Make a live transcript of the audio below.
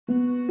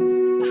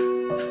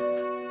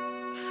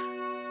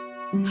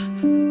En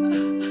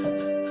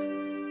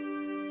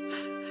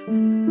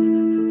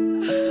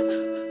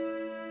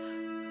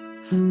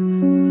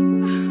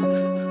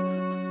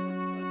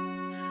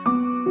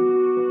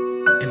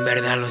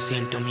verdad lo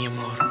siento, mi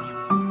amor.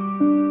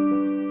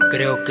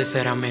 Creo que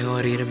será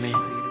mejor irme.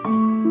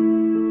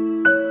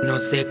 No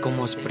sé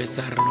cómo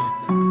expresarlo.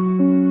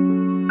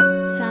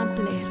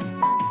 Zampler.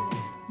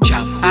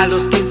 A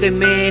los 15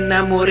 me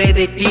enamoré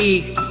de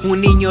ti,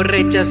 un niño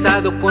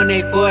rechazado con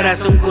el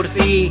corazón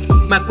cursi.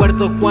 Me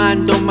acuerdo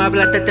cuando me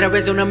hablaste a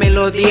través de una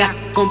melodía.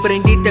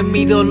 Comprendiste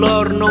mi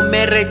dolor, no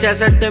me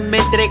rechazaste, me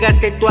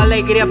entregaste tu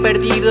alegría.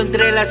 Perdido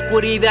entre la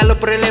oscuridad, los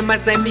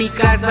problemas en mi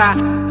casa.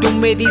 Tú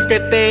me diste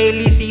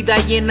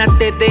felicidad,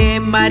 llenaste de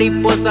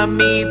mariposa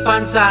mi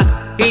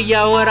panza. Y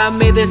ahora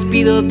me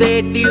despido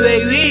de ti,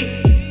 baby.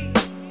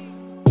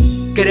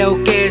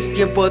 Creo que es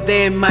tiempo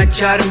de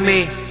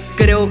marcharme.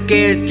 Creo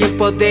que es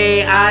tiempo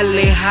de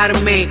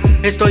alejarme.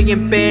 Estoy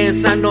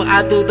empezando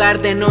a dudar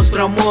de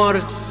nuestro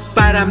amor.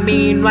 Para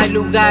mí no hay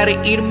lugar,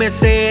 irme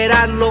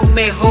será lo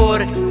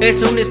mejor.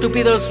 Es un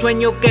estúpido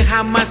sueño que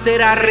jamás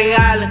será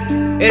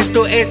real.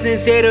 Esto es en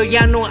serio,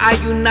 ya no hay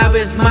una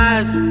vez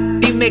más.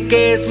 Dime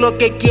qué es lo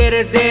que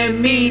quieres de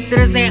mí.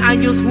 13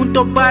 años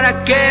juntos,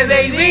 ¿para qué,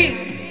 baby?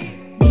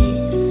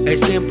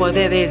 Es tiempo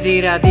de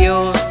decir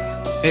adiós.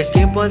 Es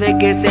tiempo de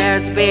que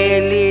seas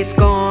feliz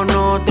con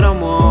otro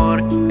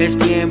amor. Es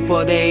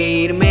tiempo de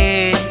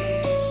irme.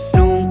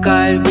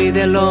 Nunca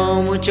olvides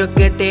lo mucho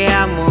que te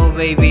amo,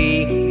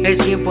 baby. Es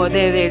tiempo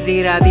de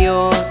decir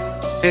adiós.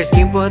 Es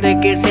tiempo de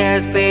que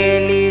seas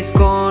feliz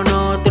con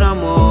otro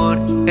amor.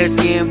 Es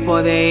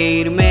tiempo de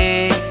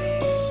irme.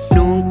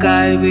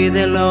 Nunca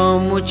olvides lo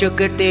mucho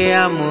que te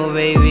amo,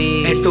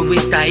 baby.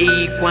 Estuviste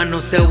ahí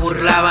cuando se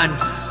burlaban.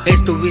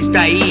 Estuviste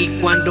ahí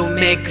cuando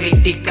me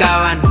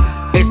criticaban.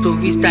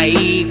 Estuviste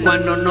ahí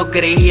cuando no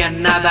creía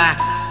nada.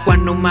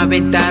 Cuando me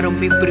aventaron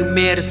mi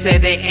primer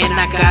CD en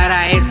la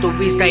cara.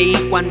 Estuviste ahí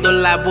cuando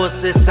las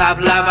voces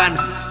hablaban.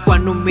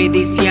 Cuando me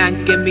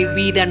decían que mi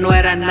vida no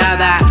era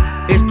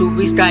nada.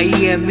 Estuviste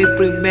ahí en mi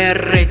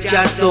primer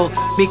rechazo.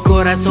 Mi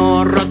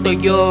corazón roto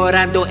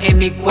llorando en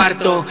mi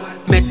cuarto.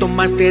 Me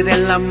tomaste de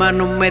la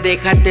mano, me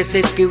dejaste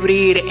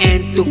escribir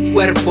en tu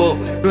cuerpo.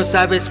 No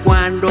sabes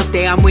cuándo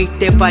te amo y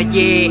te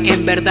fallé.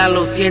 En verdad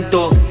lo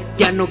siento.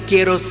 Ya no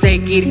quiero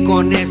seguir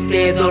con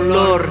este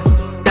dolor.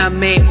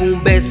 Dame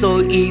un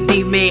beso y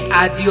dime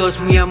adiós,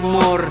 mi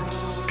amor.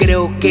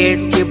 Creo que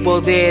es tiempo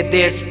de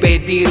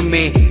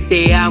despedirme.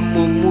 Te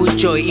amo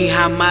mucho y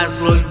jamás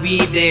lo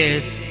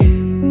olvides.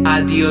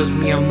 Adiós,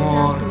 mi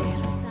amor.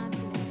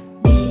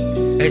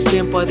 Es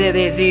tiempo de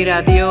decir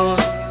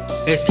adiós.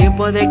 Es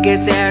tiempo de que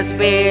seas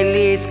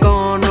feliz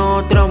con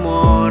otro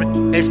amor.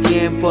 Es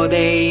tiempo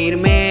de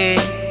irme.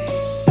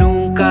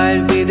 Nunca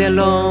olvides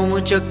lo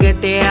mucho que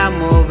te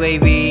amo,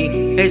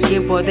 baby. Es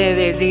tiempo de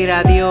decir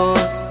adiós.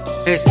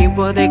 Es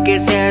tiempo de que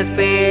seas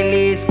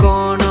feliz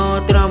con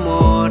otro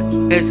amor.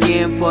 Es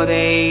tiempo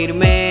de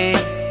irme.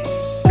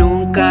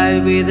 Nunca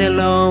olvides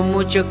lo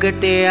mucho que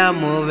te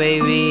amo,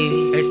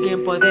 baby. Es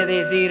tiempo de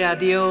decir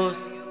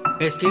adiós.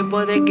 Es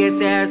tiempo de que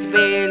seas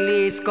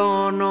feliz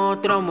con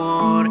otro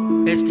amor.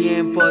 Es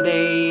tiempo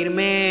de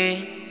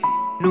irme.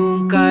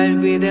 Nunca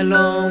olvides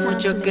lo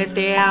mucho que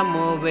te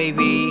amo,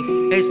 baby.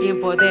 Es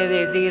tiempo de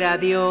decir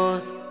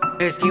adiós.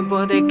 Es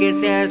tiempo de que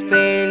seas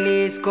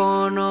feliz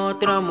con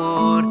otro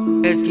amor.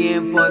 Es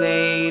tiempo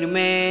de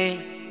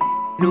irme.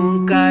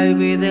 Nunca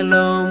olvides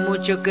lo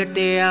mucho que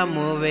te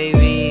amo,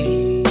 baby.